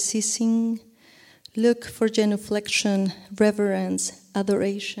without the ceasing. Look for genuflection, reverence,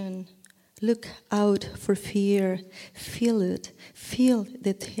 adoration. Look out for fear. Feel it. Feel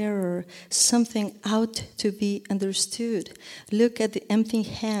the terror. Something out to be understood. Look at the empty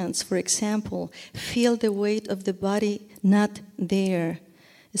hands, for example. Feel the weight of the body not there.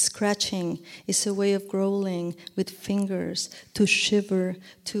 Scratching is a way of growling with fingers, to shiver,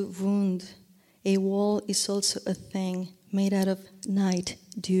 to wound. A wall is also a thing made out of night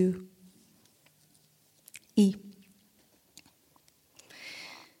dew. E.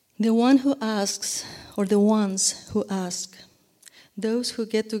 The one who asks, or the ones who ask, those who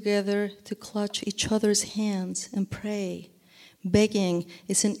get together to clutch each other's hands and pray. Begging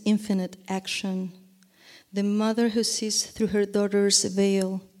is an infinite action. The mother who sees through her daughter's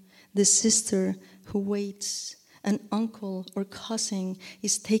veil, the sister who waits, an uncle or cousin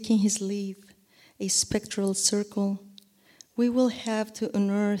is taking his leave, a spectral circle. We will have to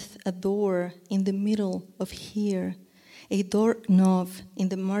unearth a door in the middle of here, a doorknob in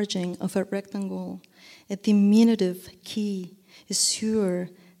the margin of a rectangle, a diminutive key, a sewer,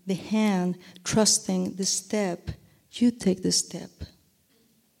 the hand trusting the step. You take the step.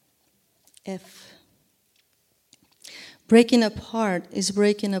 F. Breaking apart is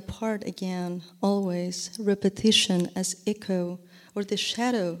breaking apart again, always. Repetition as echo, or the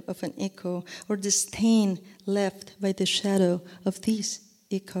shadow of an echo, or the stain left by the shadow of this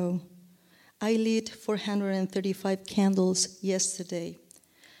echo. I lit 435 candles yesterday.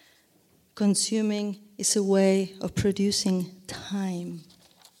 Consuming is a way of producing time.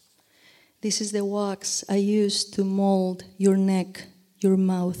 This is the wax I use to mold your neck, your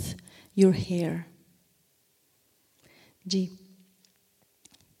mouth, your hair. G.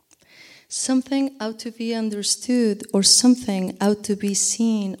 Something ought to be understood, or something ought to be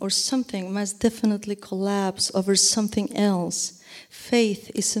seen, or something must definitely collapse over something else.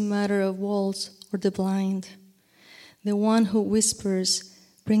 Faith is a matter of walls or the blind. The one who whispers,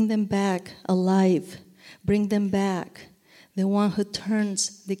 bring them back alive, bring them back. The one who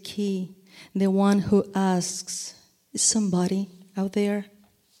turns the key, the one who asks, is somebody out there?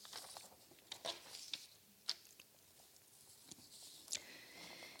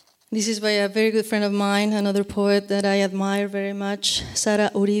 This is by a very good friend of mine, another poet that I admire very much,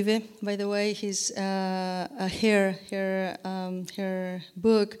 Sara Uribe. By the way, her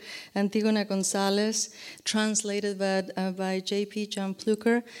book, Antigona Gonzalez, translated by J.P. John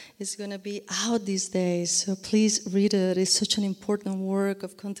Pluker, is going to be out these days. So please read it. It's such an important work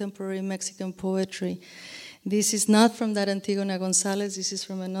of contemporary Mexican poetry. This is not from that Antigona Gonzalez. This is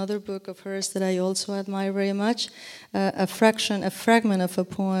from another book of hers that I also admire very much, a fragment of a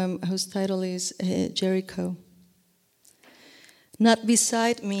poem whose title is Jericho. Not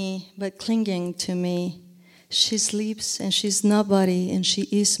beside me, but clinging to me. She sleeps and she's nobody and she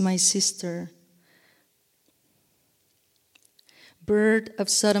is my sister. Bird of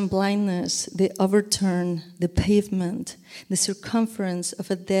sudden blindness, they overturn the pavement, the circumference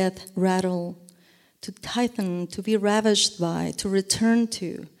of a death rattle. To tighten, to be ravaged by, to return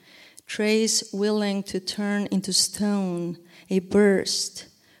to, trace willing to turn into stone, a burst,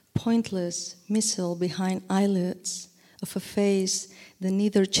 pointless missile behind eyelids of a face that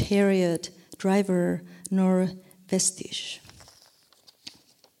neither chariot, driver, nor vestige.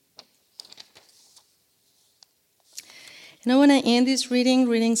 And I want to end this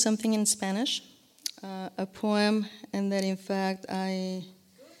reading something in Spanish, a poem, and that in fact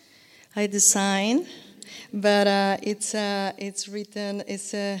I designed, but it's written.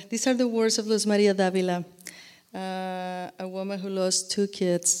 These are the words of Luz Maria Dávila, a woman who lost 2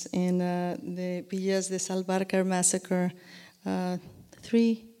 kids in the Villas de Salvarcar massacre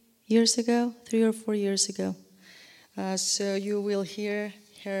 3 or 4 years ago. So you will hear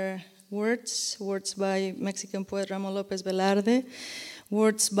her words by Mexican poet Ramón López Velarde,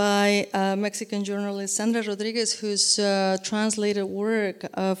 words by Mexican journalist Sandra Rodriguez, whose translated work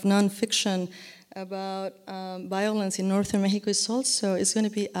of nonfiction about violence in northern Mexico is going to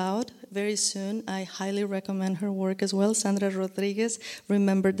be out very soon. I highly recommend her work as well. Sandra Rodriguez,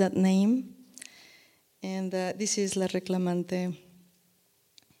 remember that name. And this is La Reclamante.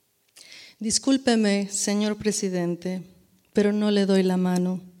 Discúlpeme, señor presidente, pero no le doy la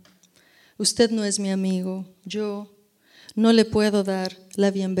mano. Usted no es mi amigo. Yo no le puedo dar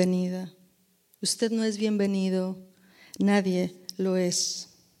la bienvenida. Usted no es bienvenido. Nadie lo es.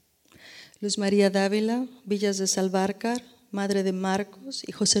 Luz María Dávila, Villas de Salvarcar, madre de Marcos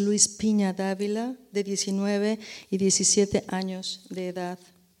y José Luis Piña Dávila, de 19 y 17 años de edad.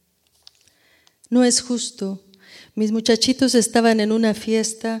 No es justo. Mis muchachitos estaban en una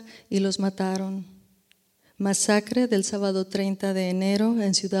fiesta y los mataron. Masacre del sábado 30 de enero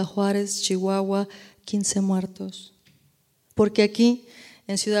en Ciudad Juárez, Chihuahua, 15 muertos. Porque aquí,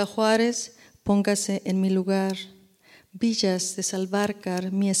 en Ciudad Juárez, póngase en mi lugar. Villas de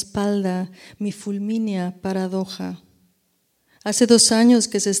Salvarcar, mi espalda, mi fulmínea paradoja. Hace 2 años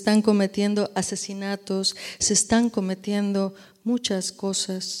que se están cometiendo asesinatos, se están cometiendo muchas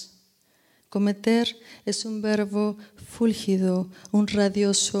cosas. Cometer es un verbo fúlgido, un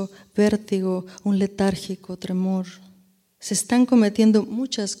radioso vértigo, un letárgico tremor. Se están cometiendo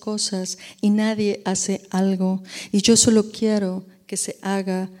muchas cosas y nadie hace algo. Y yo solo quiero que se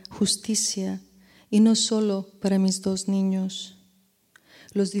haga justicia, y no solo para mis 2 niños.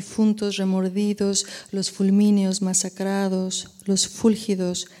 Los difuntos remordidos, los fulmíneos masacrados, los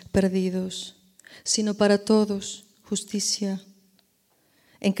fúlgidos perdidos, sino para todos justicia.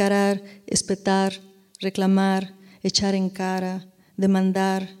 Encarar, espetar, reclamar, echar en cara,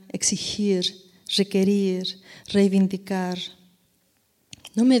 demandar, exigir, requerir, reivindicar.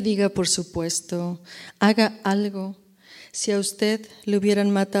 No me diga por supuesto, haga algo. Si a usted le hubieran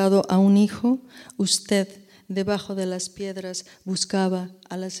matado a un hijo, usted debajo de las piedras buscaba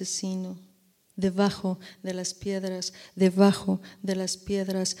al asesino. Debajo de las piedras, debajo de las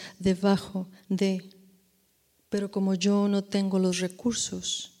piedras, debajo de... Pero como yo no tengo los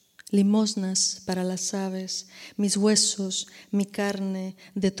recursos, limosnas para las aves, mis huesos, mi carne,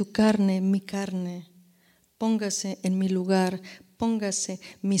 de tu carne, mi carne, póngase en mi lugar, póngase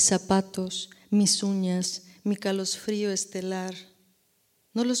mis zapatos, mis uñas, mi calosfrío estelar.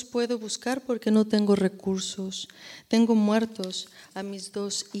 No los puedo buscar porque no tengo recursos. Tengo muertos a mis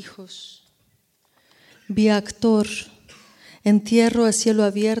 2 hijos. Biactor, entierro a cielo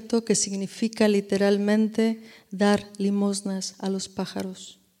abierto, que significa literalmente dar limosnas a los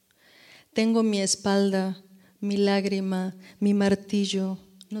pájaros. Tengo mi espalda, mi lágrima, mi martillo.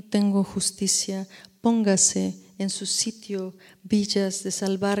 No tengo justicia. Póngase en su sitio, Villas de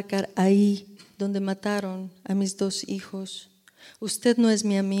Salvarcar, ahí donde mataron a mis 2 hijos. Usted no es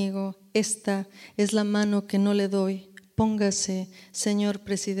mi amigo. Esta es la mano que no le doy. Póngase, señor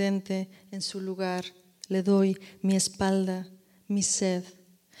presidente, en su lugar. Le doy mi espalda, mi sed.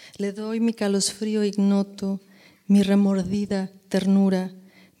 Le doy mi calosfrío ignoto, mi remordida ternura,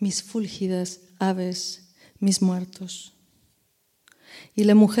 mis fúlgidas aves, mis muertos. Y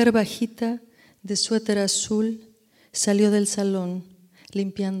la mujer bajita de suéter azul salió del salón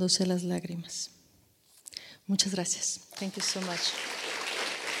limpiándose las lágrimas. Muchas gracias. Thank you so much.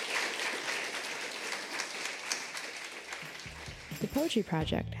 The Poetry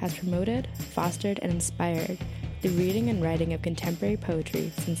Project has promoted, fostered, and inspired the reading and writing of contemporary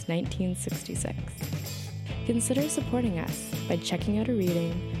poetry since 1966. Consider supporting us by checking out a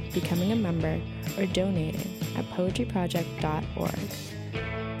reading, becoming a member, or donating at poetryproject.org.